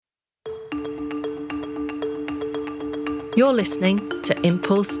You're listening to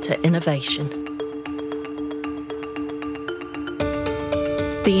Impulse to Innovation.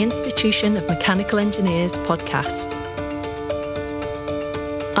 The Institution of Mechanical Engineers podcast.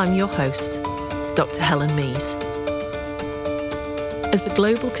 I'm your host, Dr. Helen Mees. As a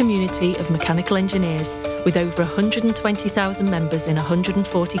global community of mechanical engineers with over 120,000 members in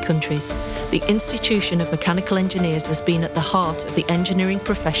 140 countries, the Institution of Mechanical Engineers has been at the heart of the engineering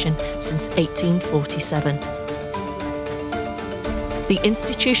profession since 1847. The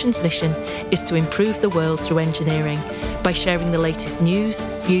institution's mission is to improve the world through engineering by sharing the latest news,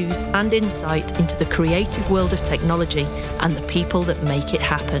 views, and insight into the creative world of technology and the people that make it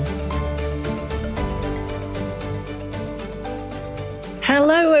happen.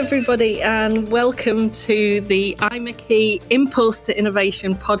 Hello, everybody, and welcome to the iMechE Impulse to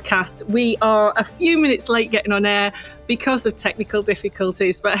Innovation podcast. We are a few minutes late getting on air because of technical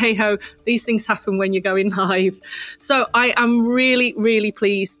difficulties, but hey ho, these things happen when you're going live. So I am really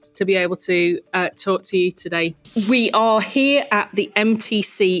pleased to be able to talk to you today. We are here at the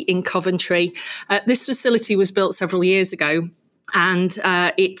MTC in Coventry. This facility was built several years ago. And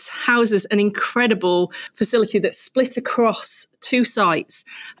it houses an incredible facility that's split across two sites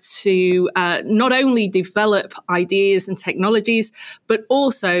to not only develop ideas and technologies, but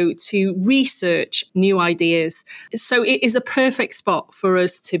also to research new ideas. So it is a perfect spot for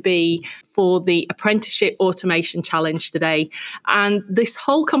us to be for the Apprenticeship Automation Challenge today. And this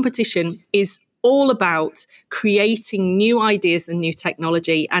whole competition is all about creating new ideas and new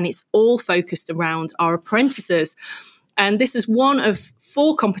technology. And it's all focused around our apprentices. And this is one of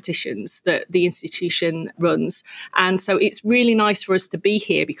 4 competitions that the institution runs. And so it's really nice for us to be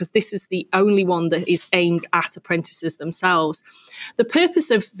here because this is the only one that is aimed at apprentices themselves. The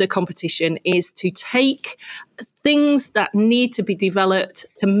purpose of the competition is to take things that need to be developed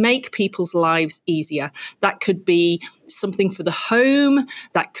to make people's lives easier. That could be something for the home,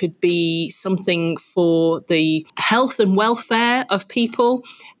 that could be something for the health and welfare of people.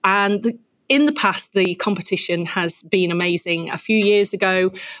 And in the past, the competition has been amazing. A few years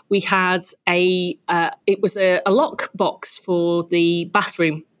ago, we had a lock box for the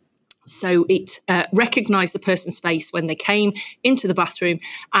bathroom. So it recognised the person's face when they came into the bathroom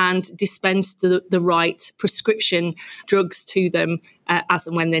and dispensed the right prescription drugs to them as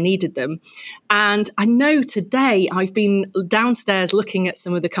and when they needed them. And I know today I've been downstairs looking at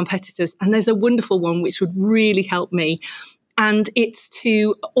some of the competitors, and there's a wonderful one which would really help me. And it's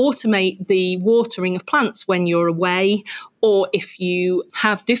to automate the watering of plants when you're away, or if you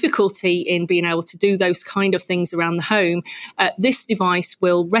have difficulty in being able to do those kind of things around the home. This device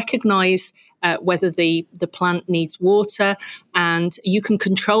will recognise whether the plant needs water, and you can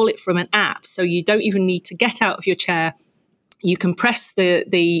control it from an app. So you don't even need to get out of your chair. You can press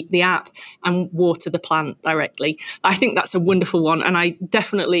the app and water the plant directly. I think that's a wonderful one, and I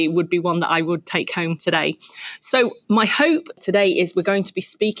definitely would be one that I would take home today. So my hope today is we're going to be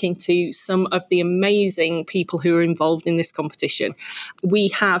speaking to some of the amazing people who are involved in this competition. We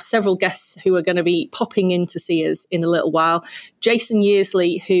have several guests who are going to be popping in to see us in a little while. Jason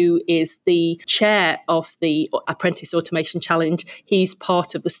Yearsley, who is the chair of the Apprentice Automation Challenge, he's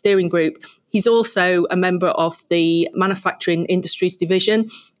part of the steering group. He's also a member of the Manufacturing Industries Division,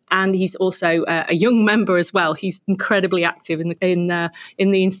 and he's also a young member as well. He's incredibly active in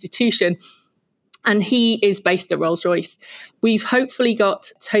the institution, and he is based at Rolls-Royce. We've hopefully got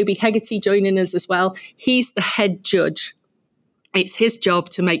Toby Hegarty joining us as well. He's the head judge. It's his job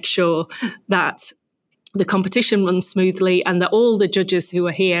to make sure that the competition runs smoothly and that all the judges who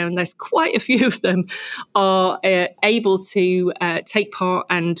are here, and there's quite a few of them, are able to take part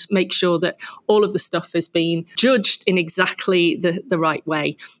and make sure that all of the stuff has been judged in exactly the right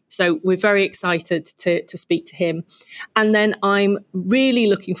way. So we're very excited to speak to him. And then I'm really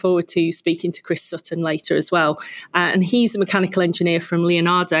looking forward to speaking to Chris Sutton later as well. And he's a mechanical engineer from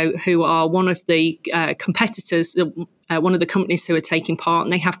Leonardo, who are one of the competitors, one of the companies who are taking part.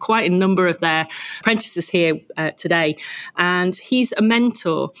 And they have quite a number of their apprentices here today. And he's a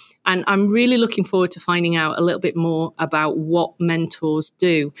mentor. And I'm really looking forward to finding out a little bit more about what mentors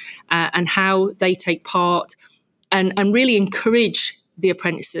do and how they take part and really encourage the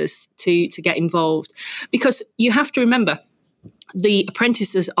apprentices to get involved. Because you have to remember, the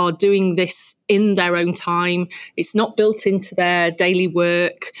apprentices are doing this in their own time. It's not built into their daily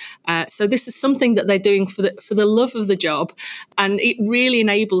work. So this is something that they're doing for the love of the job. And it really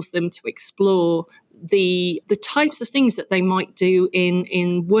enables them to explore the types of things that they might do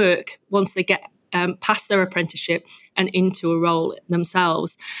in work once they get past their apprenticeship and into a role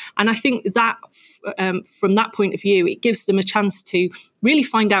themselves. And I think that from that point of view, it gives them a chance to really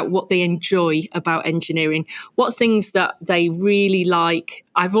find out what they enjoy about engineering, what things that they really like.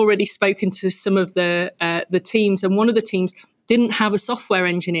 I've already spoken to some of the teams, and one of the teams didn't have a software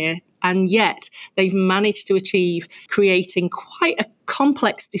engineer, and yet they've managed to achieve creating quite a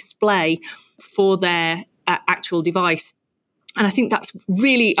complex display for their actual device. And I think that's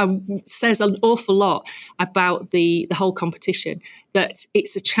really says an awful lot about the whole competition, that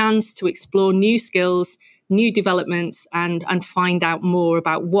it's a chance to explore new skills, new developments, and find out more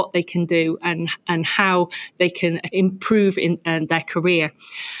about what they can do and how they can improve in their career.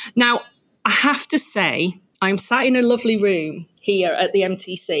 Now, I have to say, I'm sat in a lovely room here at the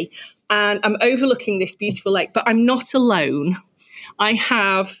MTC, and I'm overlooking this beautiful lake, but I'm not alone. I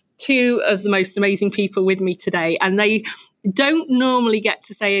have two of the most amazing people with me today, and they don't normally get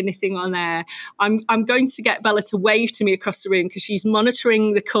to say anything on air. I'm going to get Bella to wave to me across the room because she's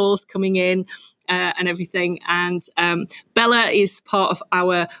monitoring the calls coming in and everything. And Bella is part of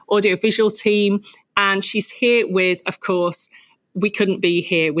our audiovisual team, and she's here with, of course, we couldn't be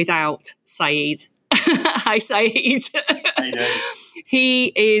here without Saeed. Hi, Saeed. How you doing?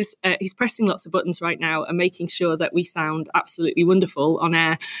 He's pressing lots of buttons right now and making sure that we sound absolutely wonderful on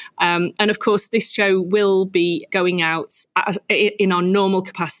air. And of course, this show will be going out in our normal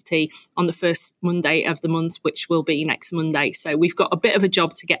capacity on the first Monday of the month, which will be next Monday. So we've got a bit of a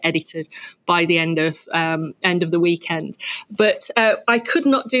job to get edited by the end of the weekend. But I could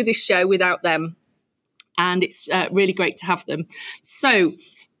not do this show without them, and it's really great to have them. So,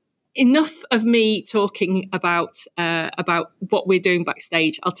 enough of me talking about what we're doing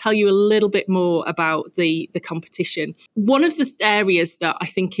backstage. I'll tell you a little bit more about the competition. One of the areas that I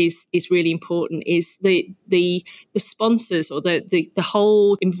think is really important is the sponsors, or the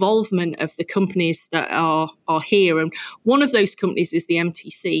whole involvement of the companies that are here. And one of those companies is the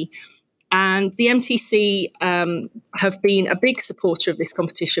MTC. And the MTC have been a big supporter of this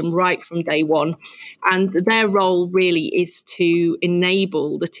competition right from day one. And their role really is to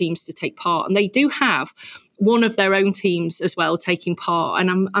enable the teams to take part. And they do have one of their own teams as well taking part.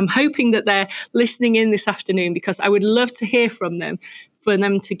 And I'm hoping that they're listening in this afternoon, because I would love to hear from them, for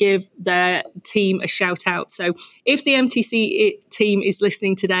them to give their team a shout out. So if the MTC team is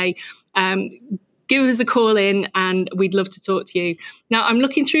listening today, give us a call in and we'd love to talk to you. Now, I'm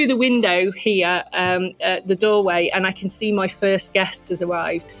looking through the window here at the doorway, and I can see my first guest has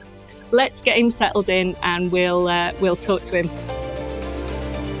arrived. Let's get him settled in and we'll talk to him.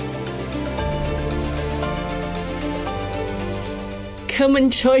 Come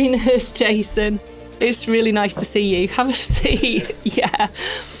and join us, Jason. It's really nice to see you. Have a seat. Yeah.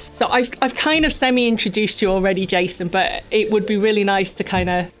 So I've kind of semi-introduced you already, Jason, but it would be really nice to kind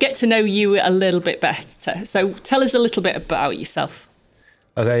of get to know you a little bit better. So tell us a little bit about yourself.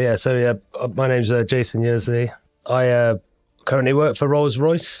 Okay, yeah. So my name's Jason Yearsley. I currently work for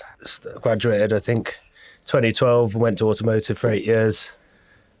Rolls-Royce. Graduated, I think, 2012, and went to automotive for 8 years.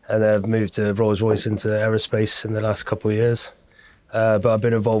 And then I've moved to Rolls-Royce into aerospace in the last couple of years. But I've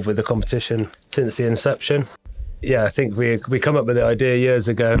been involved with the competition since the inception. Yeah, I think we come up with the idea years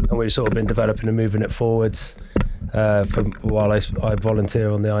ago, and we've sort of been developing and moving it forwards from while I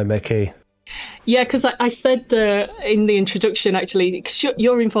volunteer on the IMechE. Yeah, because I said in the introduction, actually, because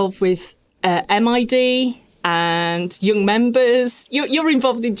you're involved with MID and young members. You're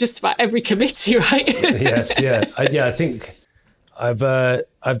involved in just about every committee, right? Yes, yeah. I think I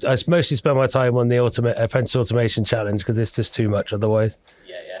mostly spend my time on the Apprentice Automation Challenge, because it's just too much otherwise.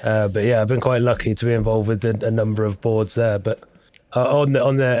 But yeah, I've been quite lucky to be involved with a number of boards there. But on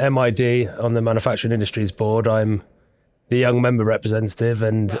the MID, on the Manufacturing Industries Board, I'm the young member representative,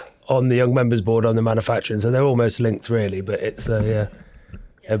 and on the young members board, on the manufacturing. So they're almost linked, really. But it's a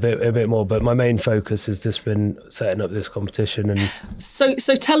bit more. But my main focus has just been setting up this competition. And so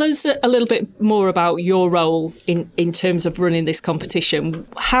tell us a little bit more about your role in terms of running this competition.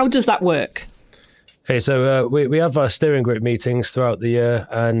 How does that work? Okay, so we have our steering group meetings throughout the year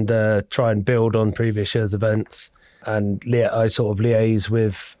and try and build on previous year's events. And I sort of liaise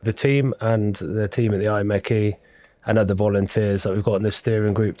with the team and the team at the IMechE and other volunteers that we've got in the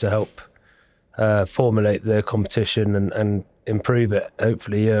steering group to help formulate the competition and improve it,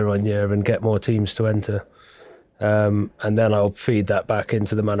 hopefully year on year, and get more teams to enter. And then I'll feed that back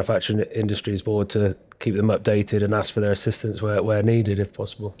into the Manufacturing Industries Board to keep them updated and ask for their assistance where needed, if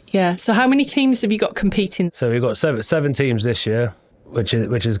possible. Yeah. So how many teams have you got competing? So we've got seven teams this year, which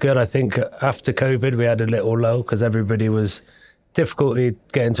is good. I think after COVID we had a little lull because everybody was difficulty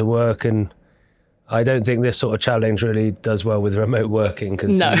getting to work, and I don't think this sort of challenge really does well with remote working,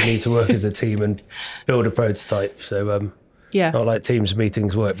 because No. you need to work as a team and build a prototype. So not like Teams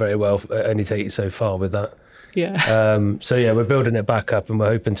meetings work very well. It only take you so far with that. Yeah. So we're building it back up, and we're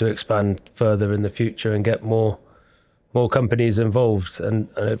hoping to expand further in the future and get more companies involved, and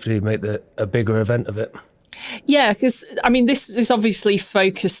hopefully make a bigger event of it. Yeah, because I mean, this is obviously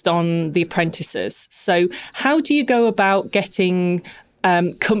focused on the apprentices. So how do you go about getting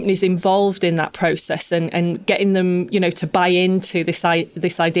companies involved in that process and getting them, to buy into this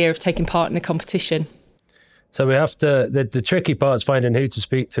idea of taking part in a competition? So we have to, the tricky part is finding who to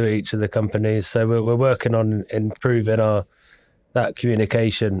speak to at each of the companies. So we're working on improving that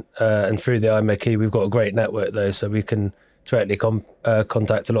communication, and through the IMechE, we've got a great network though, so we can directly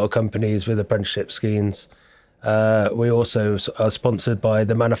contact a lot of companies with apprenticeship schemes. We also are sponsored by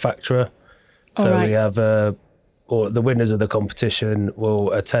the manufacturer. So we have, or the winners of the competition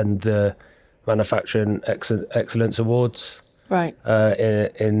will attend the Manufacturing Excellence Awards. Right.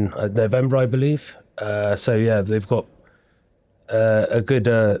 In November, I believe. They've got a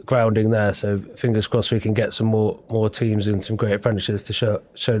good grounding there. So fingers crossed we can get some more teams and some great apprentices to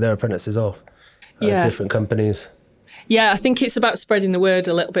show their apprentices off at different companies. Yeah, I think it's about spreading the word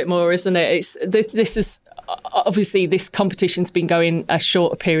a little bit more, isn't it? This is obviously, this competition's been going a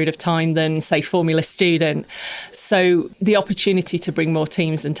shorter period of time than, say, Formula Student. So the opportunity to bring more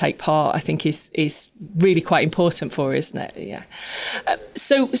teams and take part, I think, is really quite important for, isn't it? Yeah.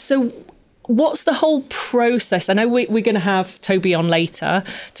 So what's the whole process? I know we're going to have Toby on later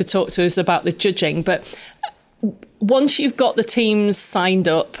to talk to us about the judging, but once you've got the teams signed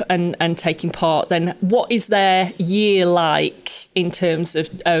up and taking part, then what is their year like in terms of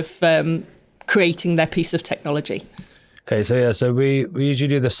creating their piece of technology? Okay, so we usually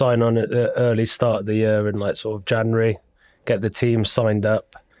do the sign on at the early start of the year in like sort of January, get the team signed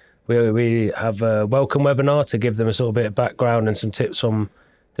up. We have a welcome webinar to give them a sort of bit of background and some tips from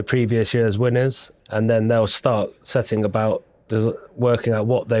the previous year's winners, and then they'll start setting about working out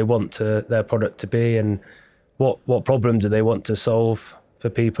what they want their product to be and what problem do they want to solve for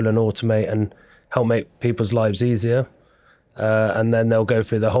people and automate and help make people's lives easier. And then they'll go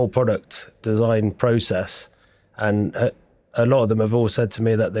through the whole product design process. And a lot of them have all said to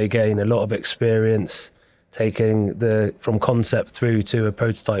me that they gain a lot of experience taking from concept through to a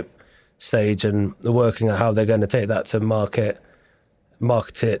prototype stage and working out how they're going to take that to market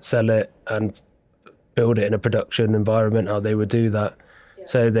it, sell it, and build it in a production environment, how they would do that. Yeah.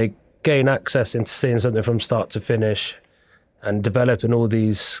 So they gain access into seeing something from start to finish and developing all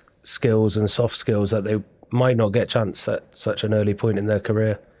these skills and soft skills that they might not get a chance at such an early point in their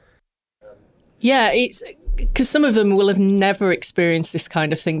career. Yeah, it's because some of them will have never experienced this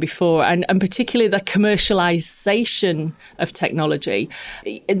kind of thing before, and particularly the commercialization of technology.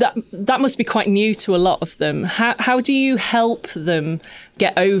 That must be quite new to a lot of them. How do you help them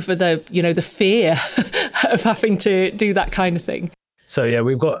get over the fear of having to do that kind of thing? So yeah,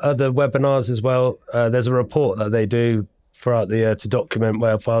 we've got other webinars as well. There's a report that they do throughout the year to document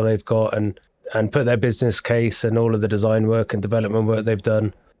how far they've got and put their business case and all of the design work and development work they've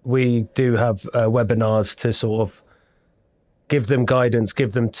done. We do have webinars to sort of give them guidance,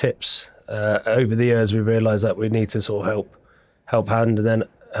 give them tips. Over the years, we realised that we need to sort of help hand and then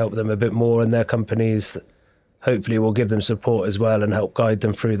help them a bit more in their companies. Hopefully, we'll give them support as well and help guide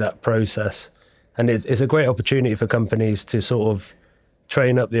them through that process. And it's a great opportunity for companies to sort of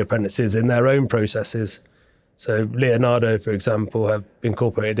train up the apprentices in their own processes. So Leonardo, for example, have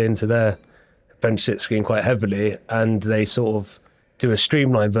incorporated into their apprenticeship scheme quite heavily, and they sort of do a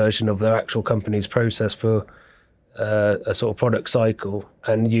streamlined version of their actual company's process for a sort of product cycle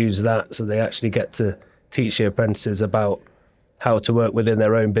and use that, so they actually get to teach the apprentices about how to work within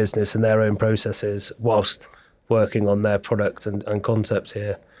their own business and their own processes whilst working on their product and concept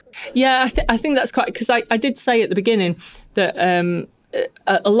here. Yeah, I think that's quite, because I did say at the beginning that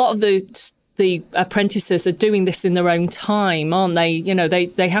a lot of the apprentices are doing this in their own time, aren't they? You know,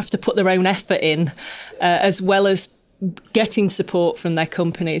 they have to put their own effort in as well as getting support from their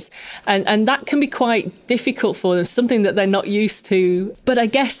companies. And that can be quite difficult for them, something that they're not used to. But I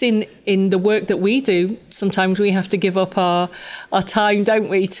guess in the work that we do, sometimes we have to give up our time, don't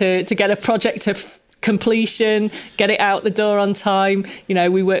we, to get a project to completion, get it out the door on time. You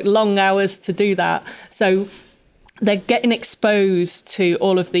know, we work long hours to do that. So they're getting exposed to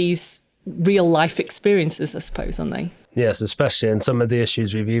all of these real life experiences, I suppose, aren't they? Yes, especially in some of the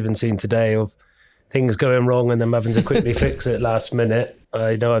issues we've even seen today of things going wrong and them having to quickly fix it last minute.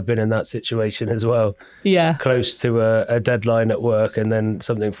 I know I've been in that situation as well. Yeah. Close to a deadline at work, and then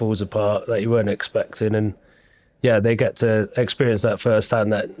something falls apart that you weren't expecting, and yeah, they get to experience that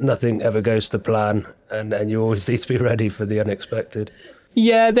firsthand, that nothing ever goes to plan, and you always need to be ready for the unexpected.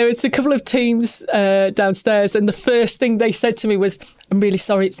 Yeah, there was a couple of teams downstairs, and the first thing they said to me was, "I'm really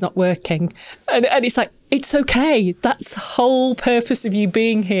sorry it's not working." And it's like, it's okay. That's the whole purpose of you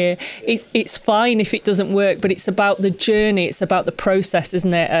being here. It's fine if it doesn't work, but it's about the journey. It's about the process,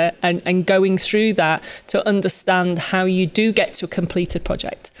 isn't it? And going through that to understand how you do get to a completed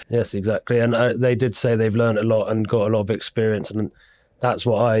project. Yes, exactly. And they did say they've learned a lot and got a lot of experience, and that's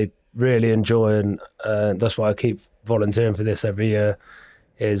what I really enjoy, and that's why I keep volunteering for this every year,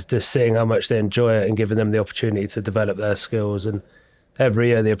 is just seeing how much they enjoy it and giving them the opportunity to develop their skills. And every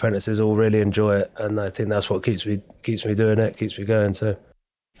year the apprentices all really enjoy it, and I think that's what keeps me doing it, keeps me going. So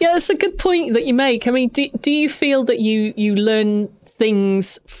yeah, that's a good point that you make. I mean, do you feel that you learn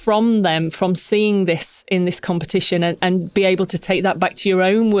things from them, from seeing this in this competition, and be able to take that back to your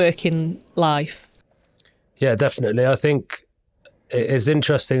own working life? Yeah, definitely. I think it's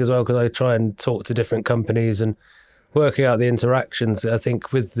interesting as well, because I try and talk to different companies and working out the interactions. I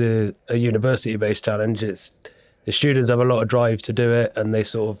think with a university-based challenge, it's the students have a lot of drive to do it, and they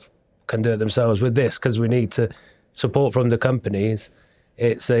sort of can do it themselves. With this, because we need to support from the companies,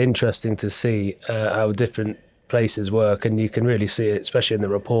 it's interesting to see how different places work, and you can really see it, especially in the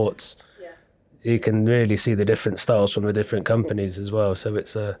reports. Yeah. You can really see the different styles from the different companies as well. So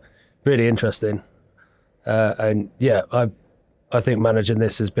it's really interesting. And yeah, I think managing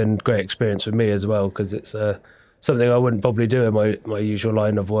this has been a great experience for me as well, because it's something I wouldn't probably do in my usual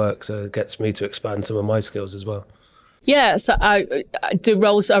line of work. So it gets me to expand some of my skills as well. Yeah, so I do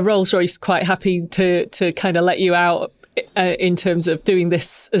Rolls-Royce quite happy to kind of let you out in terms of doing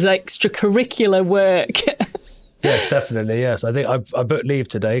this as extracurricular work. Yes, definitely. Yes, I think I booked leave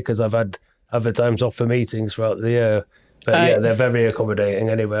today because I've had other times off for meetings throughout the year. But yeah, they're very accommodating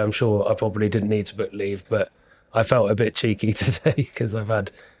anyway. I'm sure I probably didn't need to book leave, but I felt a bit cheeky today because I've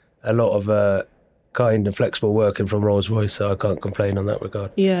had a lot of kind and flexible working from Rolls-Royce, so I can't complain on that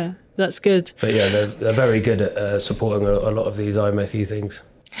regard. Yeah, that's good. But yeah, they're very good at supporting a lot of these IMechE things.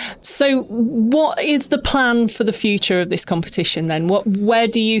 So what is the plan for the future of this competition then? Where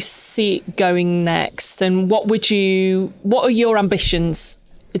do you see it going next? And what are your ambitions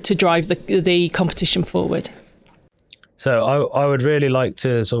to drive the competition forward? So I would really like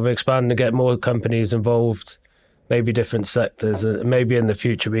to sort of expand and get more companies involved, maybe different sectors. Maybe in the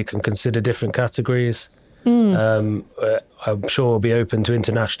future we can consider different categories. I'm sure we'll be open to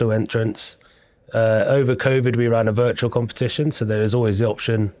international entrants. Over COVID, we ran a virtual competition, so there is always the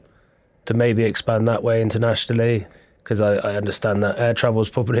option to maybe expand that way internationally, because I understand that air travel is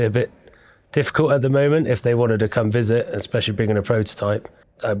probably a bit difficult at the moment if they wanted to come visit, especially bringing a prototype.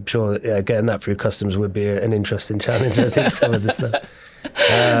 I'm sure that getting that through customs would be an interesting challenge, I think, some of the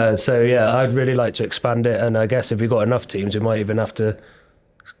stuff. So yeah, I'd really like to expand it, and I guess if we've got enough teams, we might even have to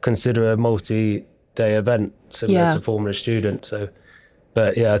consider a multi-day event similar to Formula Student. So.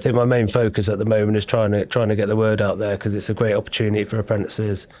 But yeah, I think my main focus at the moment is trying to get the word out there, because it's a great opportunity for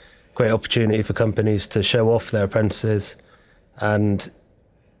apprentices, great opportunity for companies to show off their apprentices, and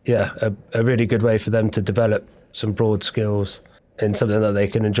yeah, a really good way for them to develop some broad skills in something that they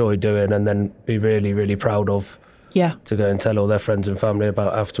can enjoy doing and then be really, really proud of. Yeah. To go and tell all their friends and family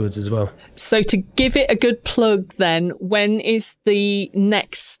about afterwards as well. So to give it a good plug then, when is the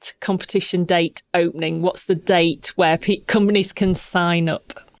next competition date opening? What's the date where companies can sign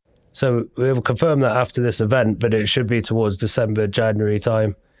up? So we'll confirm that after this event, but it should be towards December, January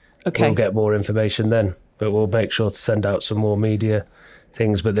time. Okay. We'll get more information then, but we'll make sure to send out some more media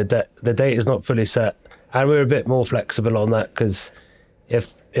things. But the date is not fully set, and we're a bit more flexible on that, because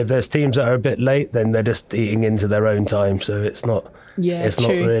if there's teams that are a bit late, then they're just eating into their own time. So it's not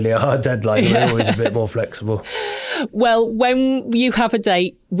really a hard deadline. We're always a bit more flexible. Well, when you have a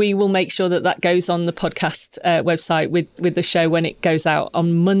date, we will make sure that goes on the podcast website with the show when it goes out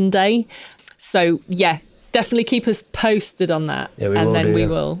on Monday. So yeah, definitely keep us posted on that. Yeah,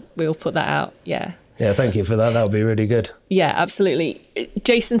 we'll put that out. Yeah. Yeah, thank you for that. That would be really good. Yeah, absolutely.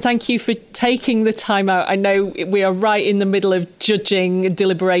 Jason, thank you for taking the time out. I know we are right in the middle of judging and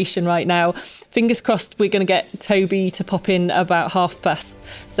deliberation right now. Fingers crossed we're going to get Toby to pop in about past.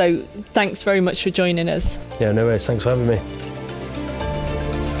 So thanks very much for joining us. Yeah, no worries. Thanks for having me.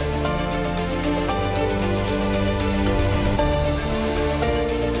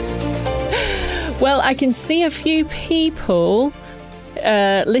 Well, I can see a few people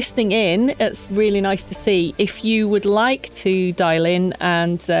listening in. It's really nice to see. If you would like to dial in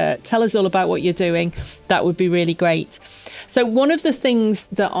and tell us all about what you're doing, that would be really great. So one of the things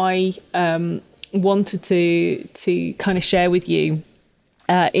that I wanted to kind of share with you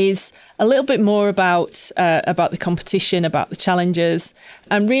is a little bit more about the competition, about the challenges,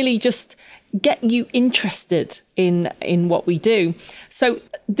 and really just get you interested in what we do. So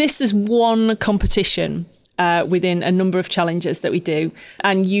this is one competition within a number of challenges that we do.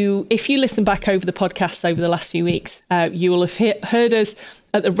 And if you listen back over the podcasts over the last few weeks, you will have heard us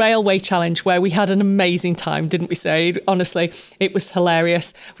at the Railway Challenge, where we had an amazing time, didn't we, Say? Honestly, it was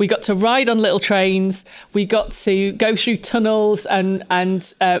hilarious. We got to ride on little trains. We got to go through tunnels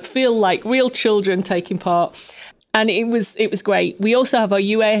and feel like real children taking part. And it was great. We also have our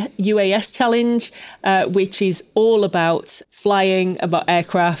UAS Challenge, which is all about flying, about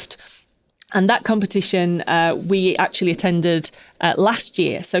aircraft. And that competition we actually attended last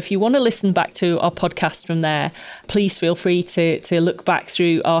year. So if you want to listen back to our podcast from there, please feel free to look back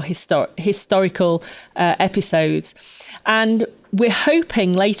through our historical episodes. And we're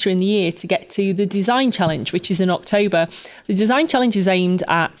hoping later in the year to get to the Design Challenge, which is in October. The Design Challenge is aimed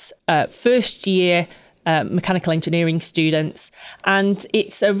at first year mechanical engineering students, and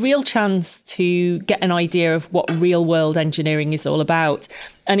it's a real chance to get an idea of what real world engineering is all about.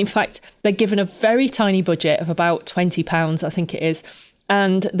 And in fact, they're given a very tiny budget of about £20, I think it is,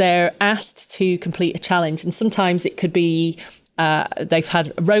 and they're asked to complete a challenge. And sometimes it could be they've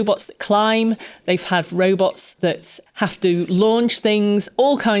had robots that climb, they've had robots that have to launch things,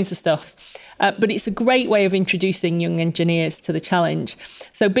 all kinds of stuff. But it's a great way of introducing young engineers to the challenge.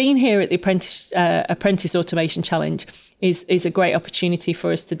 So being here at the Apprentice Automation Challenge is a great opportunity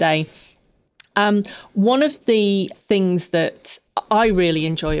for us today. One of the things that I really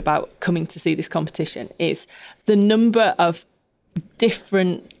enjoy about coming to see this competition is the number of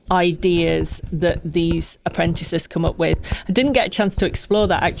different ideas that these apprentices come up with. I didn't get a chance to explore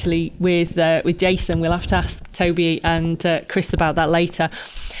that actually with Jason. We'll have to ask Toby and Chris about that later.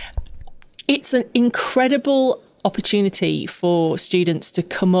 It's an incredible opportunity for students to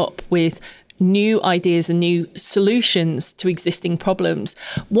come up with new ideas and new solutions to existing problems.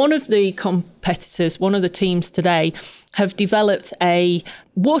 One of the competitors, one of the teams today, have developed a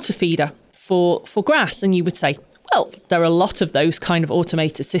water feeder for grass. And you would say, well, there are a lot of those kind of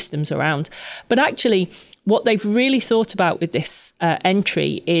automated systems around. But actually, what they've really thought about with this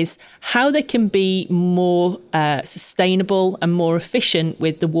entry is how they can be more sustainable and more efficient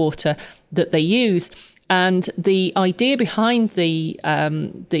with the water that they use. And the idea behind the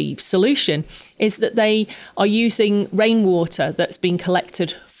solution is that they are using rainwater that's been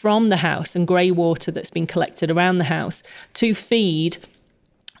collected from the house and grey water that's been collected around the house to feed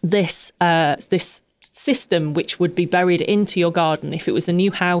this system, which would be buried into your garden. If it was a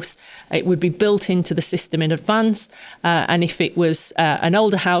new house, it would be built into the system in advance. And if it was an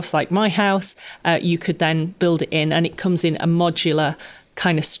older house like my house, you could then build it in, and it comes in a modular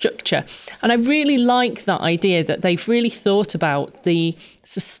kind of structure. And I really like that idea that they've really thought about the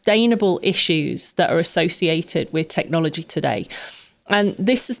sustainable issues that are associated with technology today. And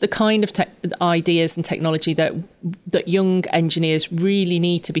this is the kind of ideas and technology that young engineers really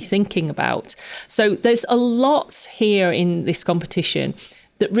need to be thinking about. So there's a lot here in this competition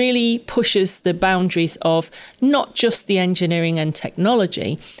that really pushes the boundaries of not just the engineering and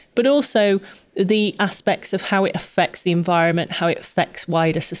technology, but also the aspects of how it affects the environment, how it affects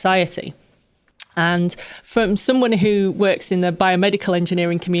wider society. And from someone who works in the biomedical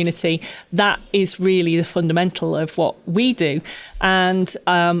engineering community, that is really the fundamental of what we do. And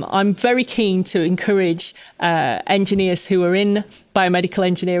I'm very keen to encourage engineers who are in biomedical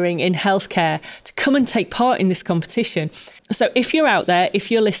engineering, in healthcare, to come and take part in this competition. So if you're out there,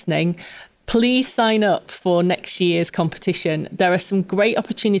 if you're listening, please sign up for next year's competition. There are some great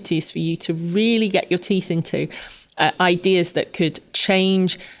opportunities for you to really get your teeth into ideas that could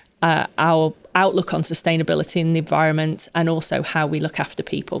change our outlook on sustainability in the environment, and also how we look after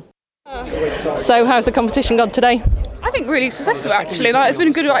people. So how's the competition gone today? I think really successful actually. It's been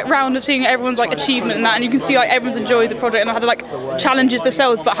a good round of seeing everyone's achievement and that, and you can see everyone's enjoyed the project and had challenges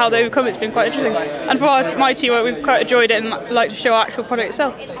themselves, but how they overcome it's been quite interesting. And for my team, we've quite enjoyed it and like to show our actual project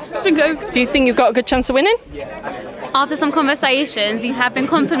itself. It's been good. Do you think you've got a good chance of winning? After some conversations, we have been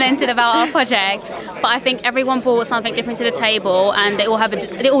complimented about our project, but I think everyone brought something different to the table, and they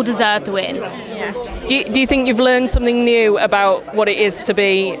all deserve to win. Yeah. Do you think you've learned something new about what it is to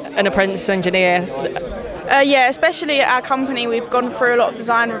be an apprentice engineer? Yeah, especially at our company, we've gone through a lot of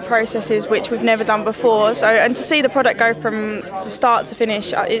design processes which we've never done before. And to see the product go from the start to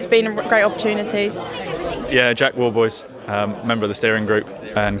finish, it's been a great opportunity. Yeah, Jack Warboys, member of the steering group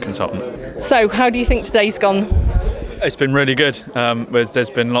and consultant. So, how do you think today's gone? It's been really good. There's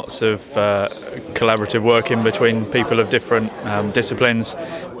been lots of collaborative work in between people of different disciplines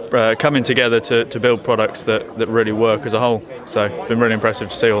coming together to build products that really work as a whole. So it's been really impressive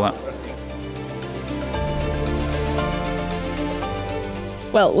to see all that.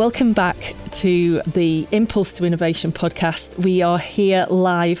 Well, welcome back to the Impulse to Innovation podcast. We are here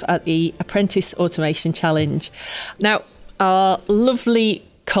live at the Apprentice Automation Challenge. Now, our lovely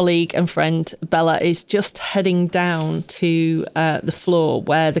colleague and friend Bella is just heading down to the floor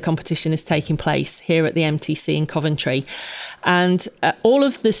where the competition is taking place here at the MTC in Coventry. And all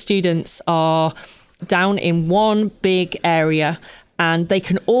of the students are down in one big area and they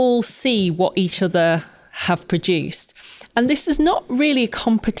can all see what each other have produced. And this is not really a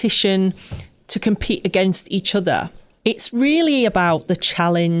competition to compete against each other. It's really about the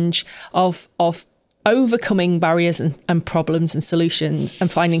challenge of overcoming barriers and problems and solutions and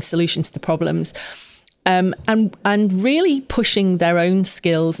finding solutions to problems, and really pushing their own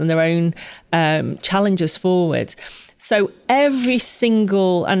skills and their own challenges forward. So every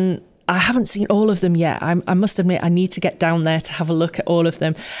single, and I haven't seen all of them yet. I must admit, I need to get down there to have a look at all of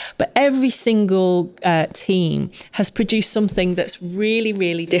them. But every single team has produced something that's really,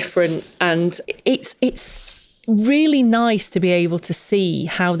 really different. And it's really nice to be able to see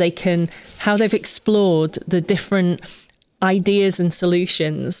how they've explored the different ideas and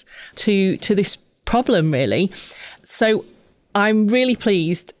solutions to this problem, really. So I'm really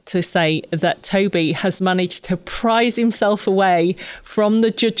pleased to say that Toby has managed to prize himself away from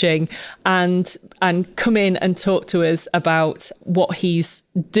the judging and come in and talk to us about what he's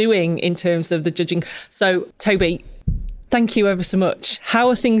doing in terms of the judging. So, Toby, thank you ever so much. How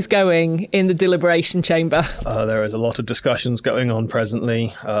are things going in the deliberation chamber? There is a lot of discussions going on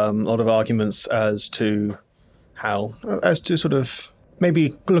presently, a lot of arguments as to sort of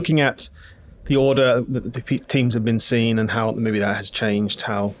maybe looking at the order that the teams have been seen and how maybe that has changed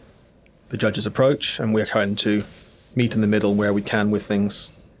how the judges approach, and we're trying to meet in the middle where we can with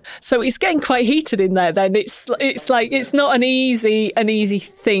things. So it's getting quite heated in there then. It's like it's not an easy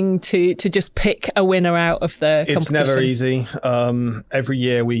thing to just pick a winner out of the competition. It's never easy. Every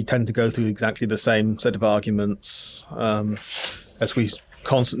year we tend to go through exactly the same set of arguments as we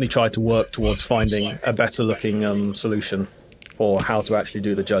constantly try to work towards finding a better looking solution for how to actually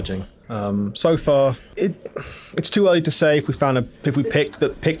do the judging. So far, it's too early to say if we picked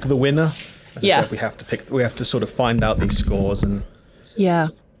the winner. As I said, we have to sort of find out these scores and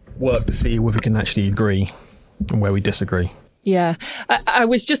work to see if we can actually agree and where we disagree. Yeah, I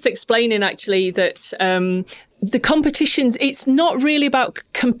was just explaining actually that the competitions, it's not really about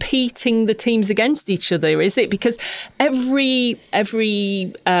competing the teams against each other, is it? Because every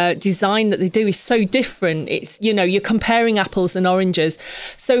design that they do is so different. It's, you're comparing apples and oranges.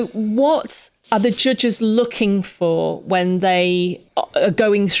 So what are the judges looking for when they are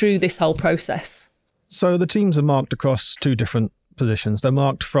going through this whole process? So the teams are marked across two different positions. They're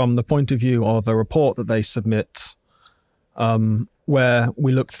marked from the point of view of a report that they submit, where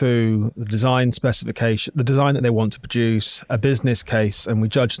we look through the design specification, the design that they want to produce, a business case, and we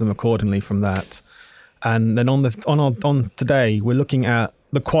judge them accordingly from that. And then on today, we're looking at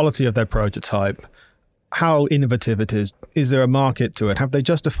the quality of their prototype, how innovative it is. Is there a market to it? Have they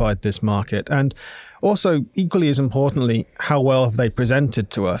justified this market? And also, equally as importantly, how well have they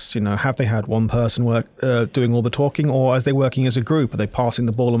presented to us? Have they had one person doing all the talking, or are they working as a group? Are they passing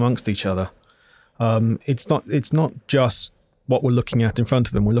the ball amongst each other? It's not just what we're looking at in front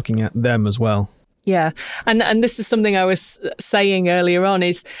of them. We're looking at them as well. Yeah, and this is something I was saying earlier on.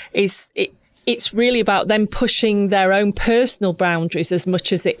 It's really about them pushing their own personal boundaries as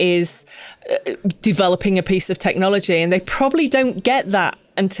much as it is developing a piece of technology, and they probably don't get that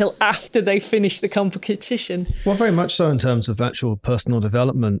until after they finish the competition. Well, very much so in terms of actual personal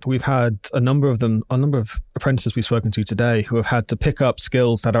development. We've had a number of apprentices we've spoken to today who have had to pick up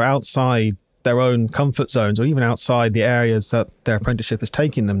skills that are outside their own comfort zones or even outside the areas that their apprenticeship is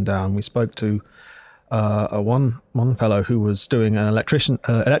taking them down. We spoke to one fellow who was doing an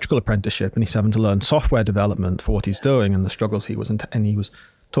electrical apprenticeship, and he's having to learn software development for what he's doing and the struggles he was and he was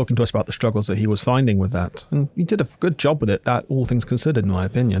talking to us about the struggles that he was finding with that. And he did a good job with it, that all things considered, in my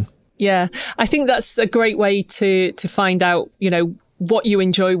opinion. Yeah, I think that's a great way to find out, what you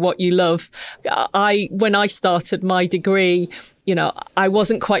enjoy, what you love. When I started my degree, I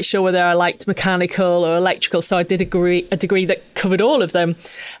wasn't quite sure whether I liked mechanical or electrical, so I did a degree that covered all of them.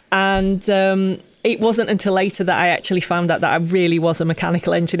 And it wasn't until later that I actually found out that I really was a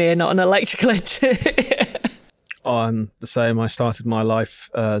mechanical engineer, not an electrical engineer. I'm the same. I started my life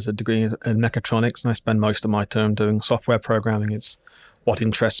as a degree in mechatronics, and I spend most of my term doing software programming. It's what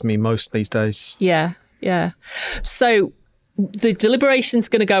interests me most these days. Yeah. So the deliberation's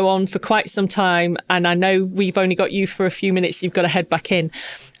going to go on for quite some time, and I know we've only got you for a few minutes. You've got to head back in.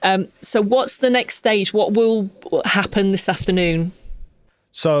 So what's the next stage? What will happen this afternoon?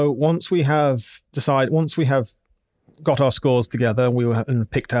 So once we have got our scores together and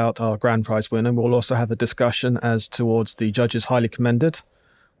picked out our grand prize winner. We'll also have a discussion as towards the judges highly commended,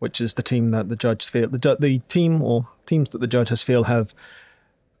 which is the team that the judges feel, the team or teams that the judges feel have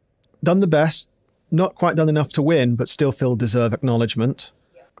done the best, not quite done enough to win, but still feel deserve acknowledgement.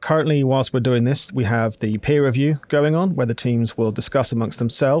 Currently, whilst we're doing this, we have the peer review going on, where the teams will discuss amongst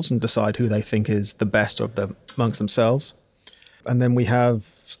themselves and decide who they think is the best amongst themselves. And then we have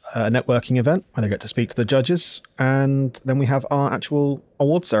a networking event where they get to speak to the judges. And then we have our actual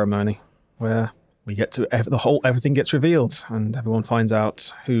award ceremony where we get to everything gets revealed and everyone finds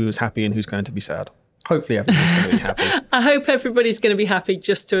out who's happy and who's going to be sad. Hopefully everyone's going to be happy. I hope everybody's going to be happy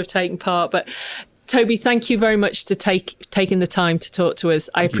just to have taken part. But Toby, thank you very much to taking the time to talk to us.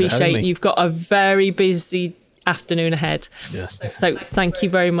 I appreciate you've got a very busy afternoon ahead. Yes. So thank you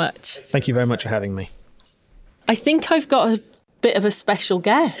very much. Thank you very much for having me. I think I've got a bit of a special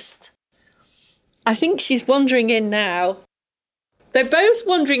guest. I think she's wandering in now. They're both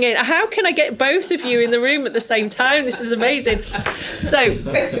wandering in. How can I get both of you in the room at the same time? This is amazing. So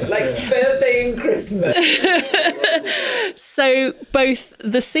it's like birthday and Christmas. So both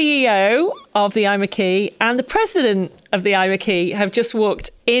the CEO of the iMackey and the president of the iMackey have just walked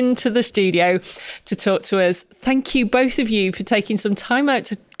into the studio to talk to us. Thank you, both of you, for taking some time out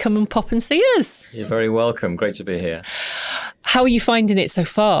to come and pop and see us. You're very welcome. Great to be here. How are you finding it so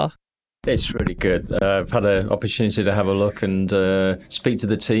far? It's really good. I've had an opportunity to have a look and speak to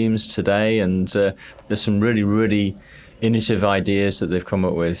the teams today, and there's some really, really innovative ideas that they've come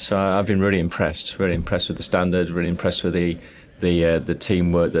up with. So I've been really impressed with the standard, really impressed with the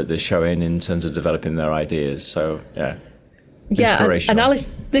teamwork that they're showing in terms of developing their ideas. So, yeah, and Alice,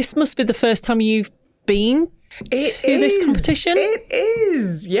 this must be the first time you've been to this competition? It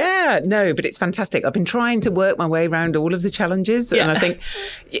is, yeah. No, but it's fantastic. I've been trying to work my way around all of the challenges. And I think,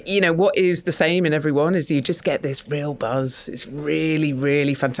 what is the same in everyone is you just get this real buzz. It's really,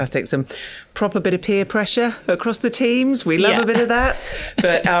 really fantastic. Some proper bit of peer pressure across the teams. We love a bit of that.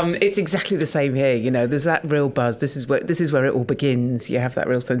 But it's exactly the same here. There's that real buzz. This is where it all begins. You have that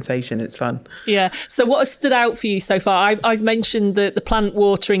real sensation. It's fun. Yeah. So what has stood out for you so far? I've mentioned the plant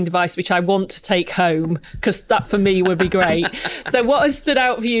watering device, which I want to take home because that for me would be great. So what has stood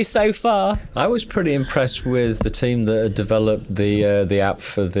out for you so far? I was pretty impressed with the team that had developed the app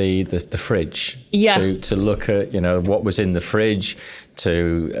for the fridge. Yeah. To look at what was in the fridge,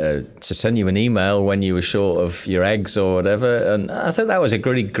 to send you an email when you were short of your eggs or whatever. And I thought that was a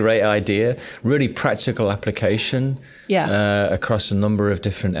really great idea, really practical application across a number of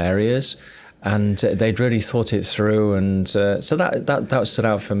different areas. And they'd really thought it through, and so that stood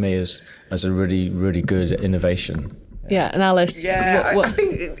out for me as a really, really good innovation. Yeah, and Alice? Yeah, I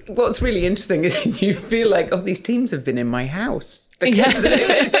think what's really interesting is you feel like, these teams have been in my house. Because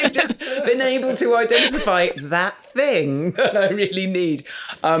they've just been able to identify that thing that I really need.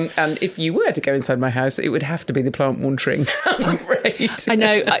 And if you were to go inside my house, it would have to be the plant watering, I'm afraid. I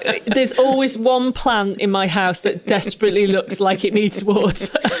know. There's always one plant in my house that desperately looks like it needs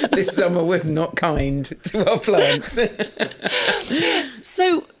water. This summer was not kind to our plants.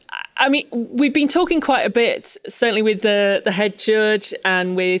 So, we've been talking quite a bit, certainly with the head judge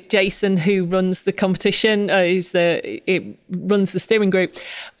and with Jason, who runs the competition, runs the steering group.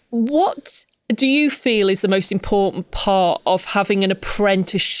 What do you feel is the most important part of having an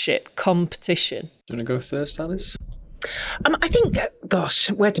apprenticeship competition? Do you want to go first, Alice? I think,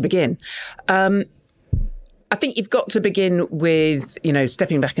 where to begin? I think you've got to begin with,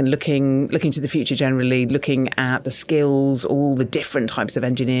 stepping back and looking to the future generally, looking at the skills, all the different types of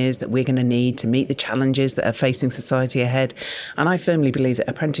engineers that we're going to need to meet the challenges that are facing society ahead. And I firmly believe that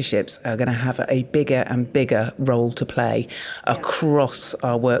apprenticeships are going to have a bigger and bigger role to play across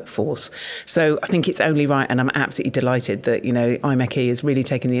our workforce. So I think it's only right, and I'm absolutely delighted that, iMackey has really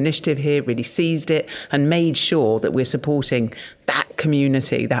taken the initiative here, really seized it and made sure that we're supporting that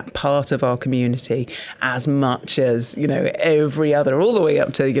community, that part of our community, as much as, every other, all the way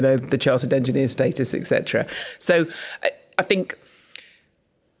up to, the chartered engineer status, etc. So I think,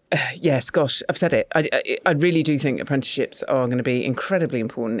 yes, I've said it. I really do think apprenticeships are going to be incredibly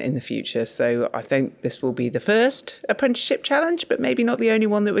important in the future. So I think this will be the first apprenticeship challenge, but maybe not the only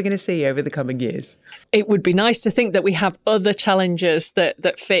one that we're going to see over the coming years. It would be nice to think that we have other challenges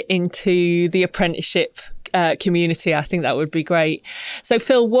that fit into the apprenticeship community. I think that would be great. So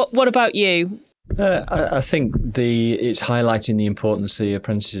Phil, what about you? I think it's highlighting the importance the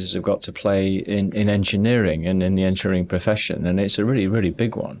apprentices have got to play in engineering and in the engineering profession, and it's a really, really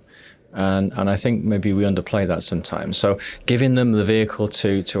big one. And I think maybe we underplay that sometimes. So giving them the vehicle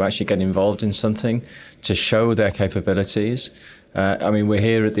to actually get involved in something, to show their capabilities, We're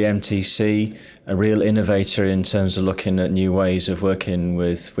here at the MTC, a real innovator in terms of looking at new ways of working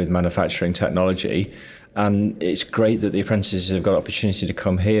with manufacturing technology. And it's great that the apprentices have got opportunity to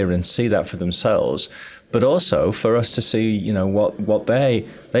come here and see that for themselves, but also for us to see, what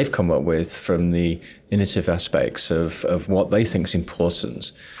they've come up with from the innovative aspects of what they think is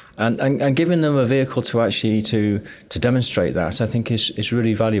important. And giving them a vehicle to actually to demonstrate that, I think is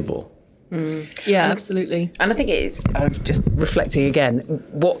really valuable. Yeah, absolutely. And I think it is, just reflecting again,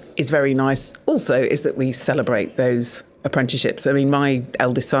 what is very nice also is that we celebrate those apprenticeships. I mean, my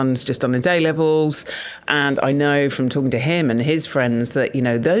eldest son's just on his A-levels, and I know from talking to him and his friends that,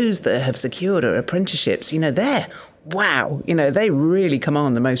 those that have secured apprenticeships, they really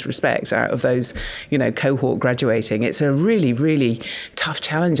command the most respect out of those, cohort graduating. It's a really, really tough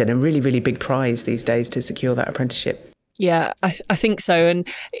challenge and a really, really big prize these days to secure that apprenticeship. Yeah, I think so. And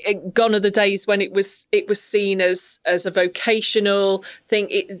gone are the days when it was seen as a vocational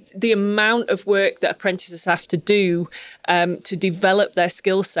thing. The amount of work that apprentices have to do to develop their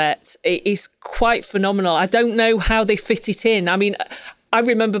skill set is quite phenomenal. I don't know how they fit it in. I mean, I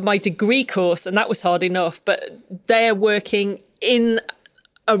remember my degree course, and that was hard enough, but they're working in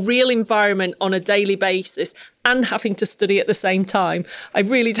a real environment on a daily basis and having to study at the same time. I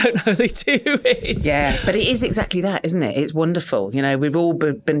really don't know how they do it. Yeah, but it is exactly that, isn't it? It's wonderful. We've all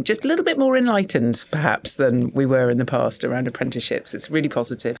been just a little bit more enlightened, perhaps, than we were in the past around apprenticeships. It's really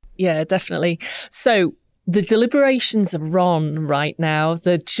positive. Yeah, definitely. So the deliberations are on right now.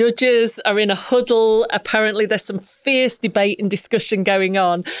 The judges are in a huddle. Apparently, there's some fierce debate and discussion going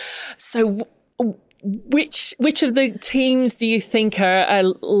on. So which of the teams do you think are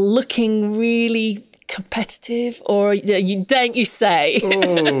looking really competitive, or don't you say?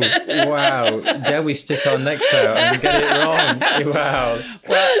 Oh, wow. Dare we stick our necks out and get it wrong? Wow.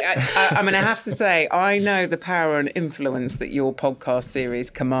 Well, I have to say, I know the power and influence that your podcast series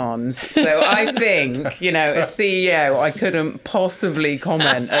commands. So I think, as CEO, I couldn't possibly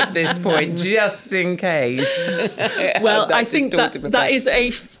comment at this point, just in case. Well, I think that is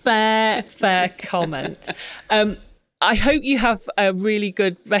a fair comment. I hope you have a really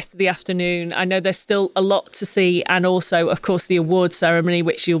good rest of the afternoon. I know there's still a lot to see, and also, of course, the award ceremony,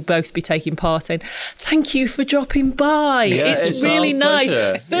 which you'll both be taking part in. Thank you for dropping by. Yeah, it's really nice.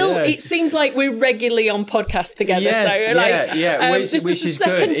 Pleasure. Phil, It seems like we're regularly on podcasts together. Yes, which is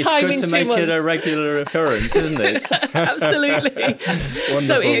good. It's good to make it a regular occurrence, isn't it? Absolutely.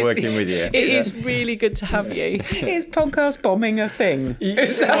 Wonderful working with you. It is really good to have you. Is podcast bombing a thing?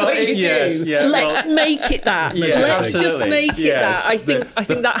 Is that what you do? Yeah, Let's make it that. Let's just make it that. I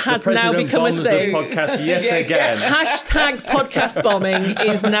think that has now become a thing. Podcast yet again. Hashtag podcast bombing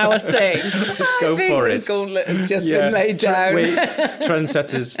is now a thing. Let's go for it. The gauntlet has just been laid down.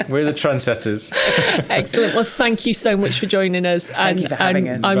 Trendsetters. We're the trendsetters. Excellent. Well, thank you so much for joining us. Thank you for having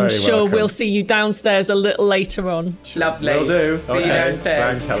us. I'm Very sure welcome. we'll see you downstairs a little later on. Lovely. Will do. See you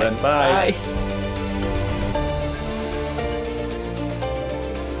downstairs. Thanks, Helen. Bye.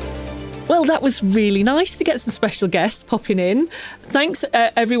 Well, that was really nice to get some special guests popping in. Thanks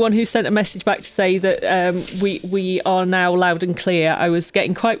everyone who sent a message back to say that we are now loud and clear. I was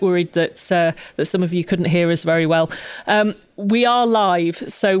getting quite worried that some of you couldn't hear us very well. We are live,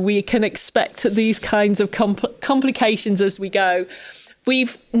 so we can expect these kinds of complications as we go.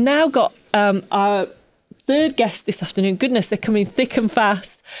 We've now got our third guest this afternoon. Goodness, they're coming thick and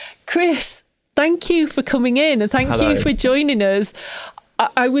fast. Chris, thank you for coming in, and thank you for joining us.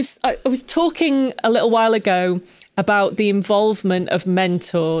 I was talking a little while ago about the involvement of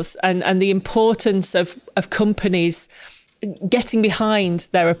mentors and the importance of companies getting behind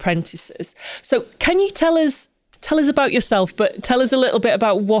their apprentices. So can you tell us about yourself, but tell us a little bit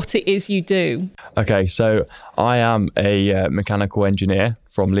about what it is you do? Okay, so I am a mechanical engineer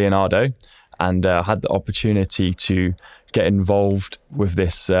from Leonardo, and had the opportunity to get involved with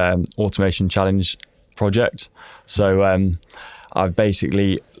this Automation Challenge project. So I've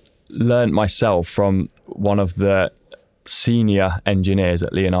basically learned myself from one of the senior engineers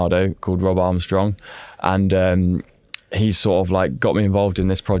at Leonardo called Rob Armstrong, and he's sort of like got me involved in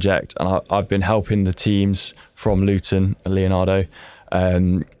this project, and I've been helping the teams from Luton and Leonardo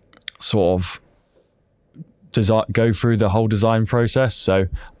sort of go through the whole design process. So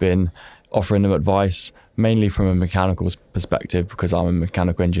I've been offering them advice, mainly from a mechanical perspective because I'm a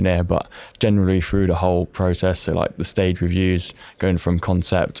mechanical engineer, but generally through the whole process. So like the stage reviews, going from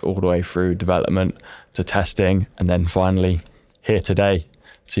concept all the way through development to testing, and then finally here today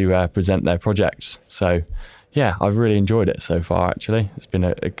to present their projects. So yeah, I've really enjoyed it so far, actually. It's been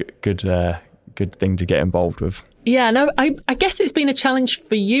a good thing to get involved with. Yeah, no, I guess it's been a challenge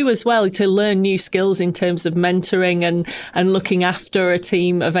for you as well to learn new skills in terms of mentoring and looking after a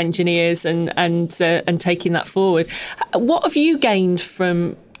team of engineers and taking that forward. What have you gained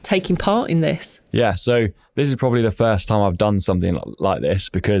from taking part in this? Yeah, so this is probably the first time I've done something like this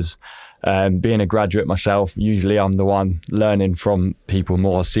because being a graduate myself, usually I'm the one learning from people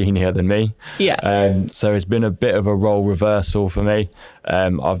more senior than me. Yeah. So it's been a bit of a role reversal for me.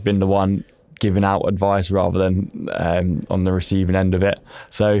 I've been the one giving out advice rather than on the receiving end of it.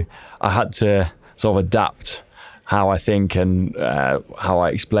 So I had to sort of adapt how I think and how I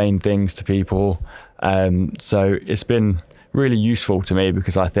explain things to people. So it's been really useful to me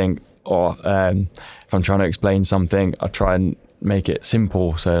because I think, if I'm trying to explain something, I try and make it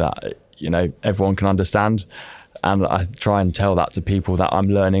simple so that everyone can understand, and I try and tell that to people that I'm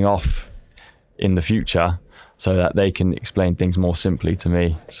learning off in the future, so that they can explain things more simply to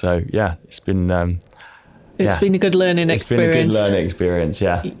me. So yeah, it's been been a good learning experience. It's been a good learning experience,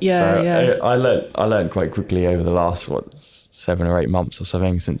 yeah. Yeah. I learned quite quickly over the last 7 or 8 months or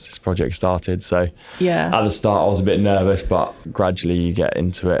something since this project started. So yeah, at the start I was a bit nervous, but gradually you get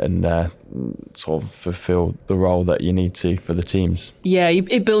into it and sort of fulfill the role that you need to for the teams. Yeah,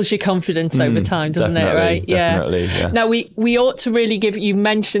 it builds your confidence over time, doesn't it? Right? Definitely. Yeah. Now we ought to really give. You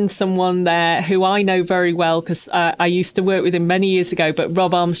mentioned someone there who I know very well because I used to work with him many years ago. But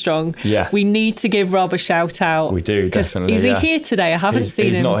Rob Armstrong. Yeah. We need to give Rob a shout out. We do, definitely. Is he here today? I haven't seen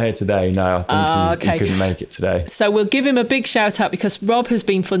him. He's not here today. No, I think he couldn't make it today. So we'll give him a big shout out because Rob has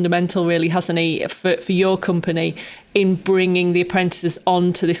been fundamental, really, hasn't he, for your company in bringing the apprentices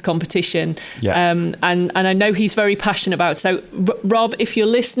onto this competition. Yeah. And I know he's very passionate about it. So Rob, if you're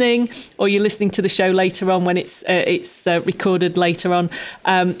listening or you're listening to the show later on when it's recorded later on,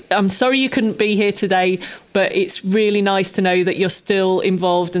 I'm sorry you couldn't be here today, but it's really nice to know that you're still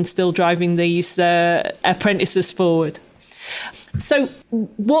involved and still driving these apprentices forward. So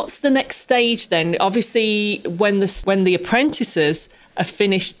what's the next stage then? Obviously, when the apprentices have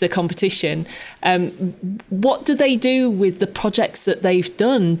finished the competition, what do they do with the projects that they've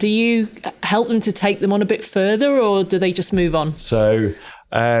done? Do you help them to take them on a bit further, or do they just move on? So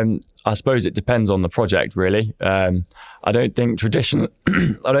I suppose it depends on the project, really. I don't think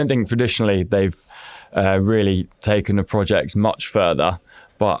traditionally they've really taken the projects much further,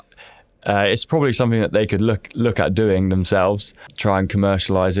 but it's probably something that they could look at doing themselves, try and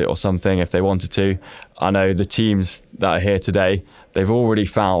commercialise it or something if they wanted to. I know the teams that are here today, they've already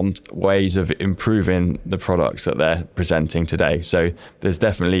found ways of improving the products that they're presenting today. So there's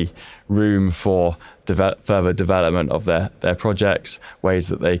definitely room for further development of their projects, ways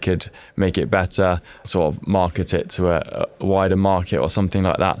that they could make it better, sort of market it to a wider market or something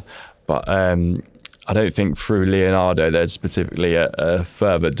like that. But I don't think through Leonardo there's specifically a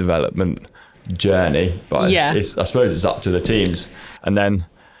further development journey, but I suppose it's up to the teams. And then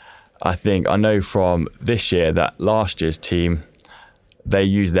I know from this year that last year's team, they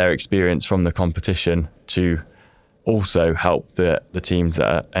used their experience from the competition to also help the teams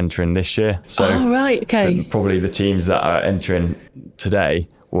that are entering this year. So probably the teams that are entering today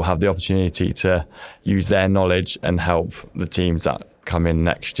will have the opportunity to use their knowledge and help the teams that come in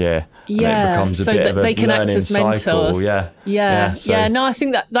next year. Yeah, and it becomes a so bit that of a they can act as mentors. cycle. Yeah. No, I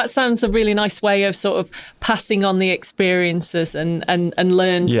think that sounds a really nice way of sort of passing on the experiences and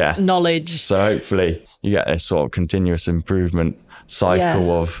learned knowledge. So hopefully you get a sort of continuous improvement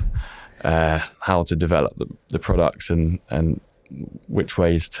cycle of how to develop the products and which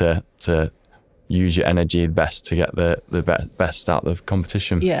ways to use your energy best to get the best out of the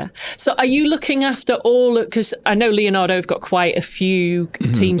competition. Yeah. So are you looking after because I know Leonardo have got quite a few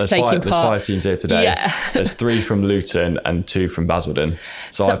teams taking part. There's 5 teams here today. Yeah. There's 3 from Luton and 2 from Basildon.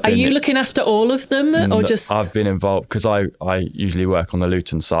 So are you looking after all of them or just? I've been involved because I usually work on the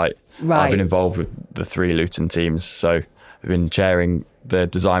Luton site. Right. I've been involved with the 3 Luton teams. So I've been chairing the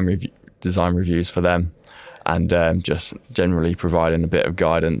design reviews for them and just generally providing a bit of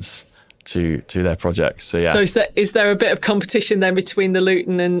guidance to their projects. So yeah. So is there a bit of competition then between the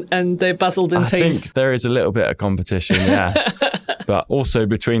Luton and the Basildon teams? I think there is a little bit of competition, yeah. But also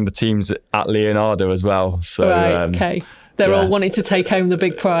between the teams at Leonardo as well. So okay. They're all wanting to take home the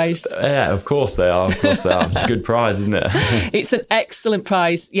big prize. Yeah, of course they are. It's a good prize, isn't it? It's an excellent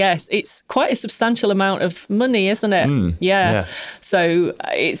prize. Yes, it's quite a substantial amount of money, isn't it? Yeah. So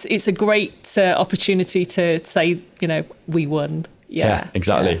it's a great opportunity to say, we won. Yeah,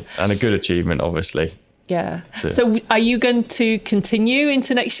 exactly. Yeah. And a good achievement, obviously. Yeah. So are you going to continue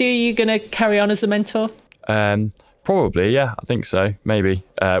into next year? Are you going to carry on as a mentor? Probably, yeah. I think so. Maybe.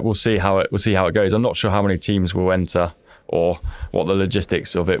 We'll see how it goes. I'm not sure how many teams will enter or what the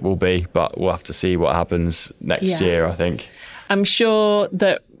logistics of it will be, but we'll have to see what happens next year, I think. I'm sure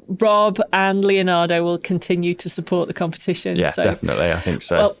that Rob and Leonardo will continue to support the competition. Yeah, definitely. I think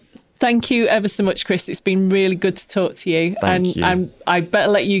so. Well, thank you ever so much, Chris. It's been really good to talk to you. Thank you. And I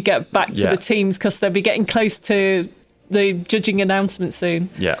better let you get back to the teams because they'll be getting close to the judging announcement soon.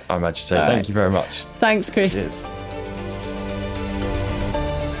 Yeah, I imagine so. Thank you very much. Thanks, Chris. Cheers.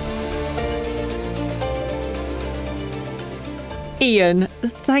 Ian,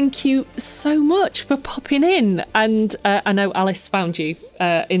 thank you so much for popping in. And I know Alice found you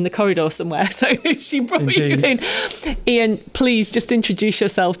in the corridor somewhere, so she brought you in. Ian, please just introduce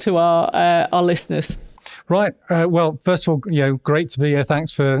yourself to our listeners. Right. Well, first of all, great to be here.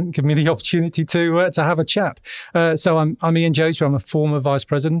 Thanks for giving me the opportunity to have a chat. So I'm Ian Joser. I'm a former vice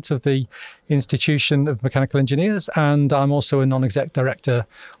president of the Institution of Mechanical Engineers, and I'm also a non-exec director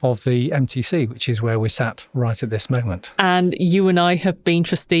of the MTC, which is where we're sat right at this moment. And you and I have been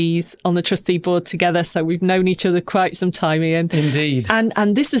trustees on the trustee board together, so we've known each other quite some time, Ian. Indeed.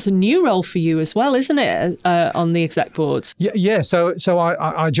 And this is a new role for you as well, isn't it, on the exec board? Yeah. So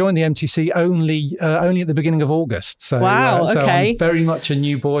I joined the MTC only at the beginning of August. So, wow. So okay. I'm very much a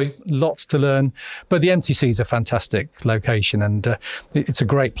new boy, lots to learn. But the MTC is a fantastic location, and it's a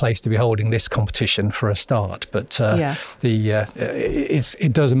great place to be holding this competition for a start. But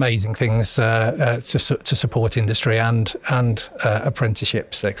it does amazing things to support industry and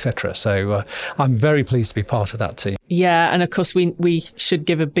apprenticeships, etc. So I'm very pleased to be part of that team. Yeah, and of course we should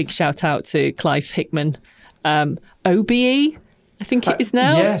give a big shout out to Clive Hickman, OBE. I think it is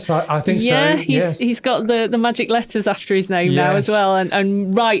now. Yes, I think so. Yeah, he's got the magic letters after his name now as well,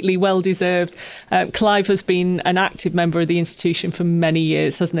 and rightly well deserved. Clive has been an active member of the institution for many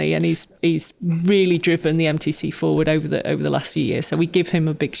years, hasn't he? And he's really driven the MTC forward over the last few years. So we give him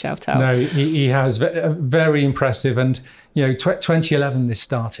a big shout out. No, he has, very impressive. And 2011 this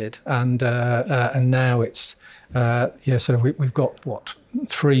started, and now it's we've got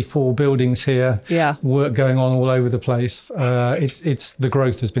 3-4 buildings here. Yeah, work going on all over the place. It's the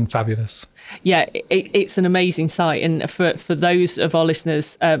growth has been fabulous. Yeah, it's an amazing site, and for those of our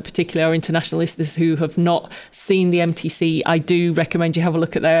listeners, particularly our international listeners who have not seen the MTC, I do recommend you have a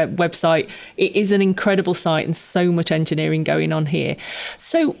look at their website. It is an incredible site and so much engineering going on here.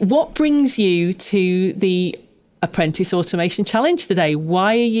 So, what brings you to the Apprentice Automation Challenge today?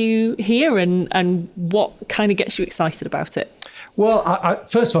 Why are you here, and what kind of gets you excited about it? Well,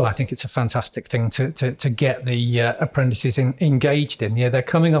 first of all, I think it's a fantastic thing to get the apprentices engaged in. Yeah, they're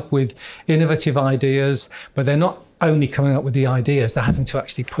coming up with innovative ideas, but they're not only coming up with the ideas, they're having to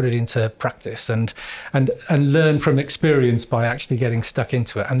actually put it into practice and learn from experience by actually getting stuck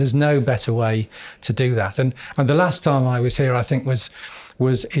into it. And there's no better way to do that. And the last time I was here, I think was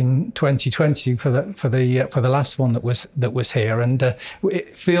in 2020 for the last one that was here, and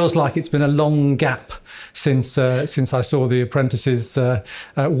it feels like it's been a long gap since I saw the apprentices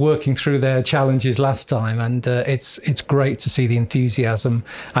working through their challenges last time, and it's great to see the enthusiasm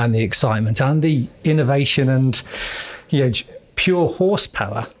and the excitement and the innovation and pure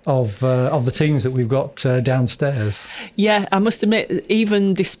horsepower of the teams that we've got downstairs. Yeah, I must admit,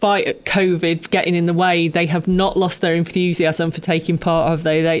 even despite COVID getting in the way, they have not lost their enthusiasm for taking part of.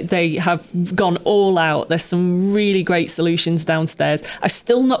 They have gone all out. There's some really great solutions downstairs. I've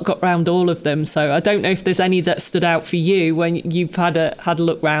still not got round all of them, so I don't know if there's any that stood out for you when you've had a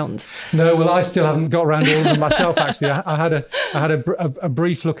look round. No, well, I still haven't got round all of them myself. Actually, I had a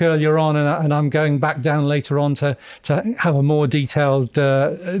brief look earlier on, and I'm going back down later on to have a more detailed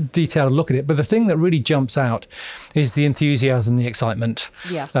look at it. But the thing that really jumps out is the enthusiasm, the excitement.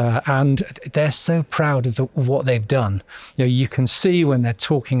 Yeah. And they're so proud of what they've done. You can see when they're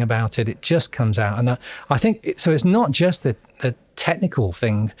talking about it, it just comes out. And I think so. It's not just the technical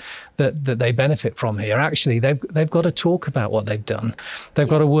thing that they benefit from here. Actually, they've got to talk about what they've done. They've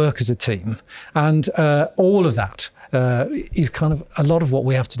got to work as a team, and all of that is kind of a lot of what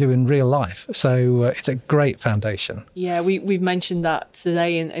we have to do in real life. So it's a great foundation. Yeah, we've mentioned that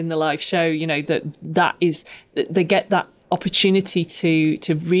today in the live show. That is, they get that opportunity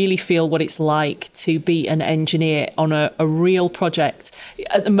to really feel what it's like to be an engineer on a real project.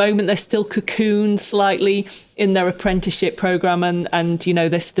 At the moment, they're still cocooned slightly in their apprenticeship program, and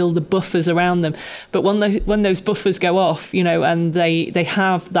there's still the buffers around them. But when those buffers go off, and they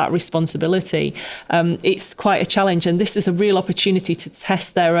have that responsibility, it's quite a challenge. And this is a real opportunity to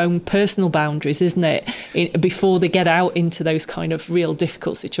test their own personal boundaries, isn't it? Before they get out into those kind of real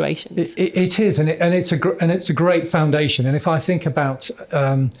difficult situations. It is, and it's a great foundation. And if I think about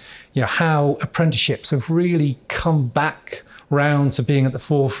how apprenticeships have really come back round to being at the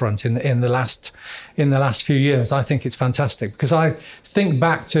forefront in the last few years. I think it's fantastic, because I think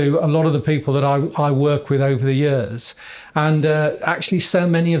back to a lot of the people that I work with over the years, and actually so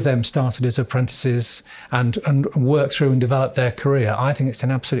many of them started as apprentices and worked through and developed their career. I think it's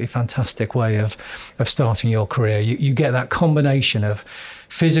an absolutely fantastic way of starting your career. You get that combination of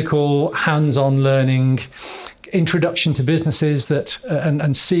physical, hands-on learning, introduction to businesses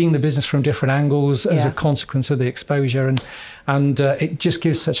and seeing the business from different angles as a consequence of the exposure, and it just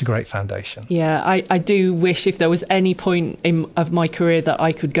gives such a great foundation. Yeah, I do wish if there was any point of my career that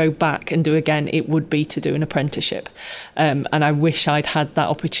I could go back and do again, it would be to do an apprenticeship. And I wish I'd had that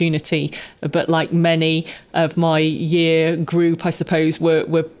opportunity. But like many of my year group, I suppose,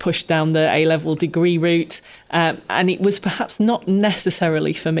 were pushed down the A-level degree route. And it was perhaps not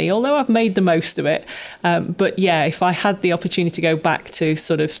necessarily for me, although I've made the most of it. But yeah, if I had the opportunity to go back to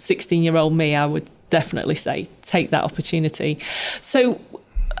sort of 16-year-old me, I would definitely say take that opportunity. So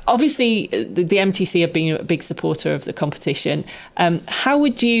obviously the MTC have been a big supporter of the competition. How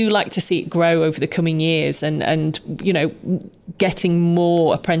would you like to see it grow over the coming years and getting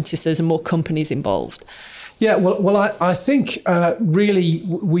more apprentices and more companies involved? Yeah, well, I think really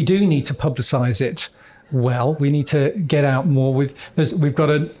we do need to publicise it well. We need to get out more we've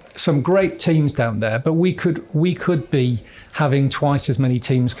got some great teams down there, but we could be having twice as many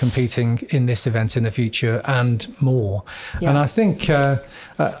teams competing in this event in the future and more. Yeah. And I think I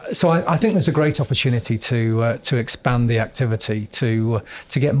think there's a great opportunity to expand the activity, to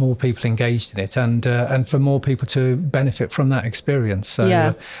get more people engaged in it, and for more people to benefit from that experience.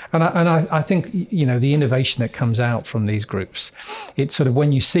 So, and I think the innovation that comes out from these groups, it's sort of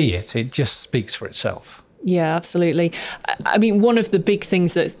when you see it, it just speaks for itself. Yeah, absolutely. I mean, one of the big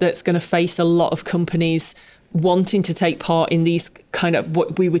things that's going to face a lot of companies wanting to take part in these kind of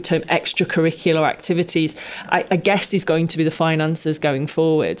what we would term extracurricular activities, I guess, is going to be the finances going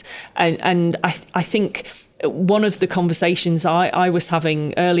forward. And I think one of the conversations I was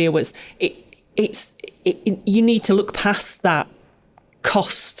having earlier was you need to look past that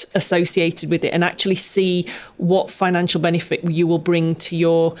cost associated with it and actually see what financial benefit you will bring to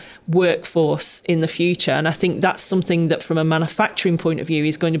your workforce in the future. And I think that's something that from a manufacturing point of view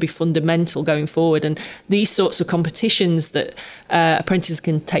is going to be fundamental going forward. And these sorts of competitions that apprentices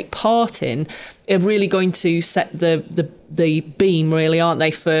can take part in are really going to set the beam, really, aren't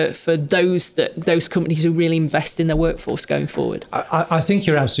they, for those companies who really invest in their workforce going forward. I think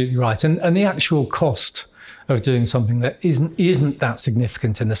you're absolutely right. And the actual cost of doing something that isn't that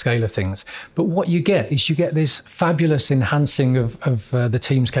significant in the scale of things. But what you get is this fabulous enhancing of the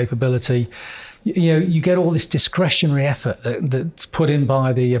team's capability. You get all this discretionary effort that's put in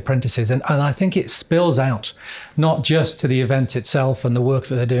by the apprentices. And I think it spills out, not just to the event itself and the work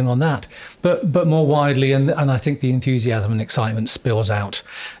that they're doing on that, but more widely. And I think the enthusiasm and excitement spills out,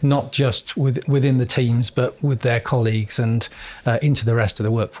 not just within the teams, but with their colleagues and into the rest of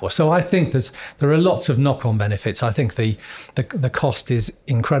the workforce. So I think there are lots of knock-on benefits. I think the cost is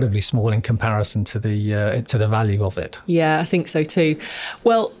incredibly small in comparison to the value of it. Yeah, I think so too.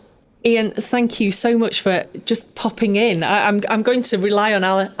 Well, Ian, thank you so much for just popping in. I'm going to rely on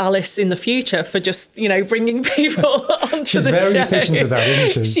Alice in the future for just, bringing people onto the show. She's very efficient with that,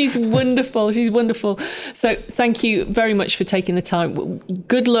 isn't she? She's wonderful. She's wonderful. So thank you very much for taking the time.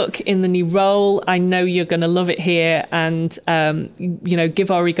 Good luck in the new role. I know you're going to love it here, and, give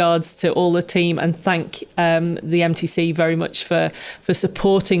our regards to all the team and thank the MTC very much for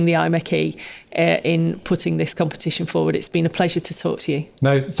supporting the IMechE in putting this competition forward. It's been a pleasure to talk to you.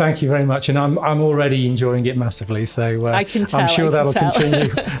 No, thank you very much, and I'm already enjoying it massively. So I can tell, I'm sure that'll continue.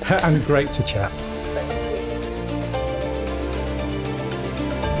 And great to chat.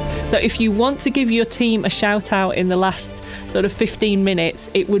 So if you want to give your team a shout out in the last sort of 15 minutes,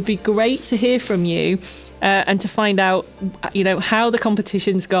 it would be great to hear from you. And to find out, how the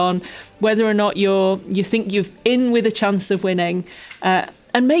competition's gone, whether or not you think you're in with a chance of winning,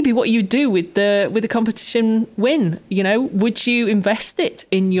 and maybe what you do with the competition win. Would you invest it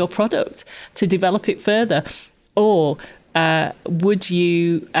in your product to develop it further, or would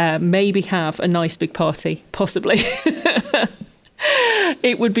you maybe have a nice big party, possibly?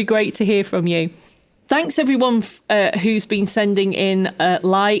 It would be great to hear from you. Thanks everyone who's been sending in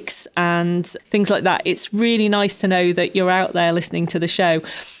likes and things like that. It's really nice to know that you're out there listening to the show.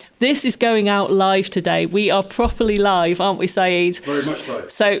 This is going out live today. We are properly live, aren't we, Saeed? Very much so.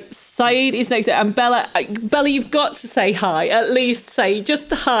 So Saeed is next to, and Bella, you've got to say hi. At least say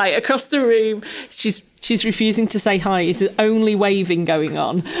just hi across the room. She's refusing to say hi. It's only waving going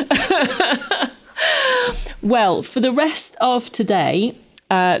on. Well, for the rest of today,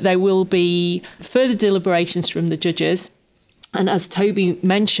 there will be further deliberations from the judges. And as Toby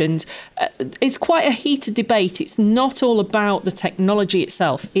mentioned, it's quite a heated debate. It's not all about the technology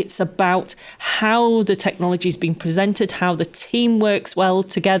itself. It's about how the technology is being presented, how the team works well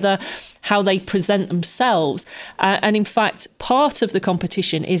together, how they present themselves. And in fact, part of the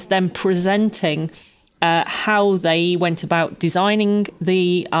competition is them presenting how they went about designing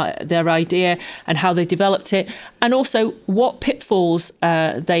their idea and how they developed it, and also what pitfalls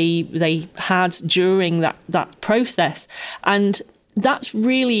they had during that process. And that's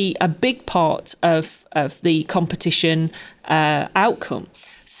really a big part of the competition outcome.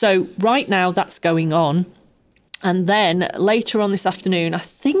 So right now that's going on. And then later on this afternoon, I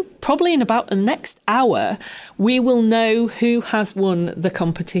think probably in about the next hour, we will know who has won the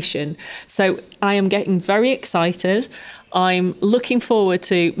competition. So I am getting very excited. I'm looking forward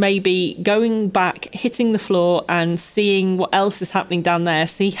to maybe going back, hitting the floor and seeing what else is happening down there,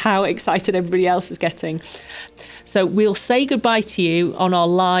 see how excited everybody else is getting. So we'll say goodbye to you on our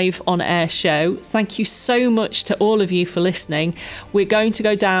live on-air show. Thank you so much to all of you for listening. We're going to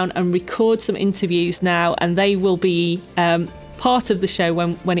go down and record some interviews now, and they will be part of the show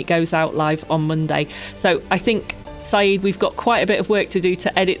when it goes out live on Monday. So I think, Saeed, we've got quite a bit of work to do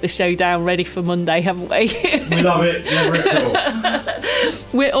to edit the show down ready for Monday, haven't we? We love it. Yeah, we're cool.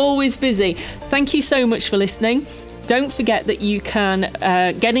 We're always busy. Thank you so much for listening. Don't forget that you can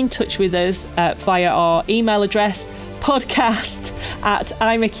get in touch with us via our email address,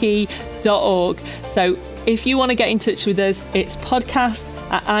 podcast@imachee.org. So if you want to get in touch with us, it's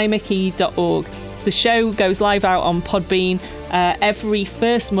podcast@imachee.org. The show goes live out on Podbean every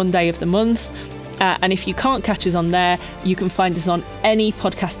first Monday of the month. And if you can't catch us on there, you can find us on any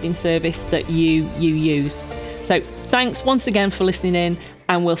podcasting service that you use. So thanks once again for listening in,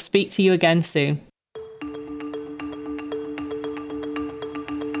 and we'll speak to you again soon.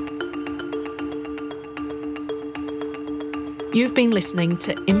 You've been listening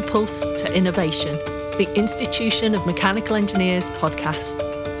to Impulse to Innovation, the Institution of Mechanical Engineers podcast.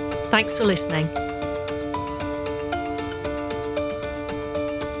 Thanks for listening.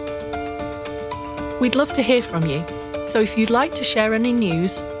 We'd love to hear from you, so if you'd like to share any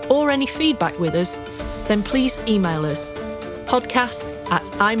news or any feedback with us, then please email us,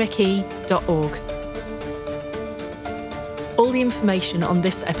 podcast@imachee.org. All the information on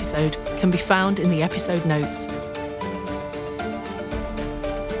this episode can be found in the episode notes.